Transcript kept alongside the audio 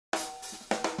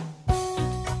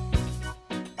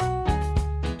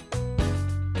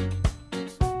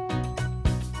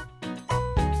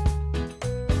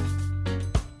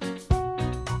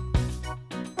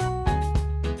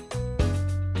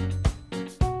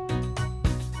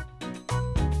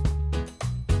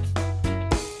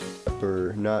up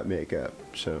or not make up.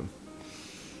 So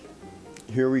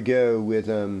here we go with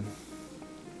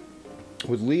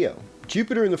Leo.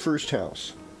 Jupiter in the first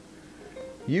house.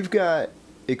 You've got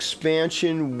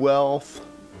expansion, wealth,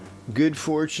 good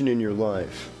fortune in your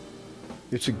life.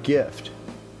 It's a gift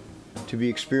to be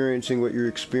experiencing what you're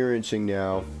experiencing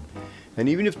now. And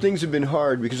even if things have been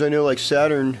hard, because I know like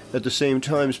Saturn at the same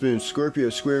time has been in Scorpio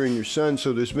squaring your sun,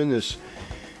 so there's been this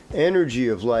energy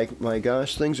of like, my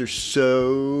gosh, things are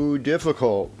so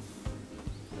difficult.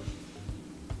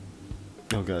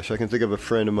 Oh gosh, I can think of a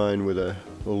friend of mine with a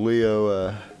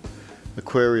Leo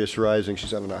Aquarius rising.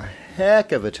 She's having a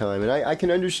heck of a time, and I can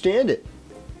understand it.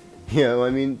 You know,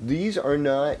 I mean, these are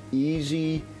not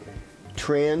easy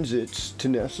transits to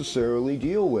necessarily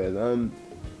deal with.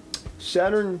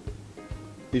 Saturn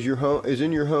is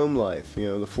in your home life, you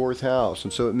know, the fourth house,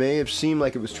 and so it may have seemed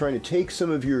like it was trying to take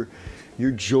some of your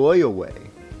joy away,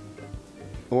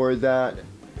 or that,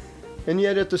 and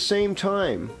yet at the same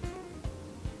time,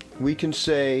 we can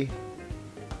say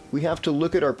we have to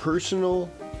look at our personal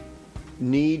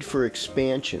need for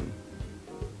expansion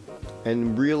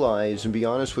and realize and be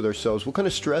honest with ourselves what kind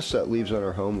of stress that leaves on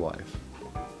our home life.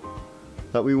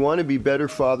 That we want to be better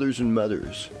fathers and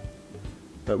mothers.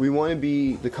 That we want to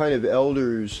be the kind of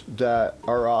elders that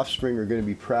our offspring are going to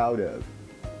be proud of.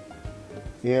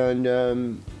 And,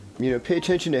 you know, pay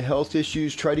attention to health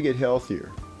issues. Try to get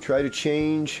healthier. Try to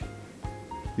change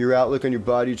your outlook on your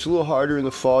body. It's a little harder in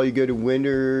the fall. You go to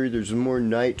winter, there's more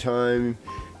nighttime,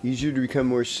 easier to become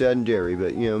more sedentary.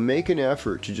 But, you know, make an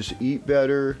effort to just eat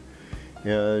better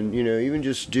and, you know, even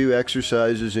just do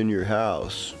exercises in your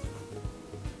house.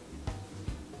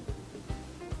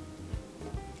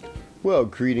 Well,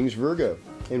 greetings Virgo,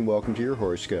 and welcome to your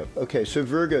horoscope. Okay, so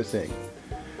Virgo thing.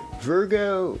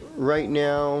 Virgo, right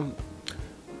now,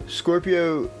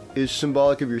 Scorpio is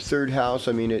symbolic of your third house.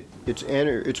 I mean,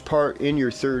 it's part in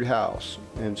your third house.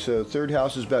 And so third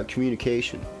house is about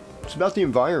communication. It's about the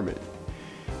environment.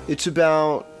 It's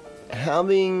about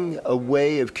having a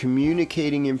way of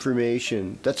communicating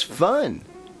information that's fun.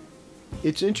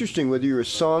 It's interesting whether you're a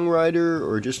songwriter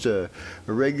or just a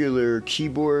regular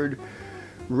keyboard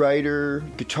writer,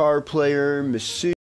 guitar player, masseuse.